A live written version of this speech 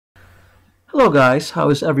Hello guys, how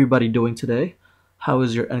is everybody doing today? How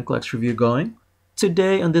is your NCLEX review going?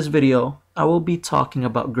 Today on this video, I will be talking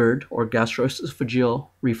about GERD or gastroesophageal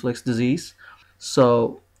reflux disease.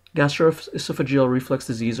 So, gastroesophageal reflux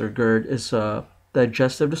disease or GERD is a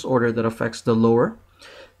digestive disorder that affects the lower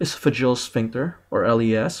esophageal sphincter or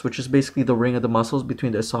LES, which is basically the ring of the muscles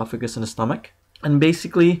between the esophagus and the stomach. And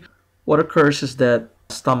basically, what occurs is that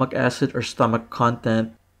stomach acid or stomach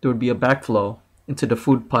content, there would be a backflow into the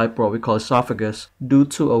food pipe, or what we call esophagus, due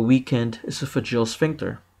to a weakened esophageal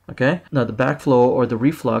sphincter. Okay? Now, the backflow or the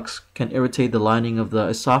reflux can irritate the lining of the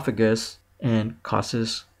esophagus and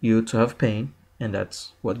causes you to have pain, and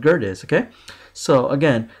that's what GERD is. Okay? So,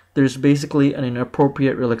 again, there's basically an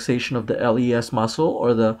inappropriate relaxation of the LES muscle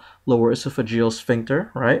or the lower esophageal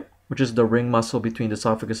sphincter, right? Which is the ring muscle between the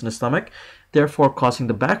esophagus and the stomach, therefore causing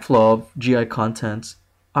the backflow of GI contents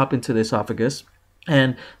up into the esophagus.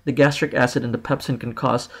 And the gastric acid and the pepsin can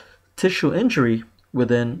cause tissue injury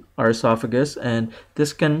within our esophagus, and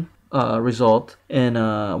this can result in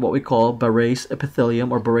what we call Barre's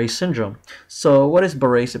epithelium or Barre's syndrome. So what is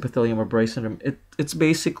Barre's epithelium or Barre's syndrome? It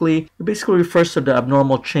basically refers to the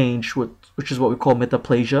abnormal change, which is what we call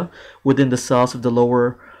metaplasia, within the cells of the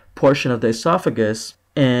lower portion of the esophagus.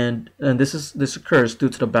 And this occurs due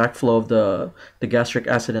to the backflow of the gastric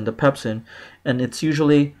acid and the pepsin, and it's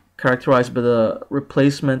usually characterized by the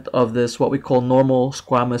replacement of this what we call normal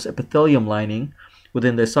squamous epithelium lining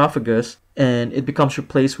within the esophagus, and it becomes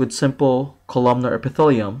replaced with simple columnar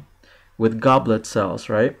epithelium with goblet cells,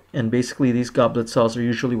 right? And basically these goblet cells are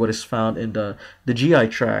usually what is found in the GI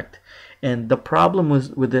tract. And the problem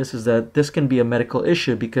with this is that this can be a medical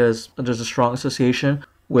issue because there's a strong association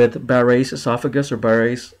with Barre's esophagus or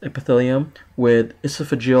Barre's epithelium with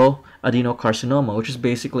esophageal adenocarcinoma, which is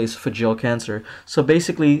basically esophageal cancer. So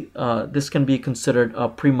basically, this can be considered a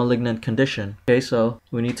pre-malignant condition. Okay, so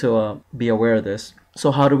we need to be aware of this.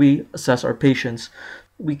 So how do we assess our patients?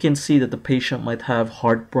 We can see that the patient might have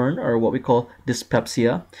heartburn or what we call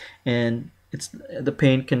dyspepsia, and the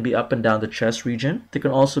pain can be up and down the chest region. There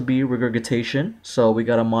can also be regurgitation, so we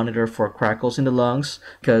gotta monitor for crackles in the lungs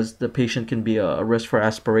because the patient can be a risk for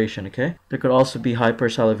aspiration. Okay, there could also be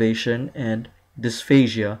hypersalivation and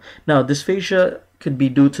dysphagia. Now, dysphagia could be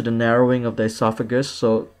due to the narrowing of the esophagus,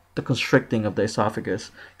 so the constricting of the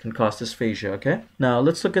esophagus can cause dysphagia. Okay, now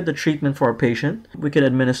let's look at the treatment for our patient. We can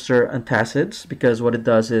administer antacids because what it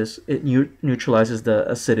does is it neutralizes the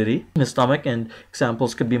acidity in the stomach, and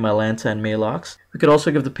examples could be Mylanta and Maalox. We could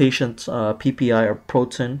also give the patient PPI or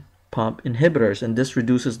proton pump inhibitors, and this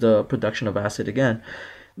reduces the production of acid again.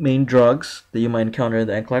 Main drugs that you might encounter in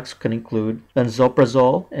the NCLEX can include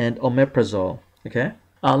lansoprazole and omeprazole. Okay.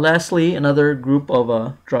 Lastly, another group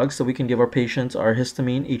of drugs that we can give our patients are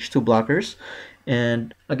histamine H2 blockers.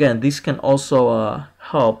 And again, these can also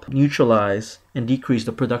help neutralize and decrease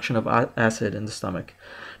the production of acid in the stomach.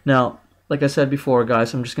 Now, like I said before,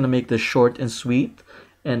 guys, I'm just going to make this short and sweet.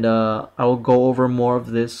 And I will go over more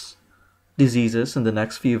of this diseases in the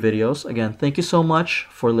next few videos. Again, thank you so much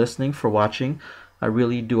for listening, for watching. I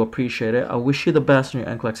really do appreciate it. I wish you the best in your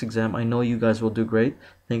NCLEX exam. I know you guys will do great.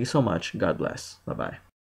 Thank you so much. God bless. Bye-bye.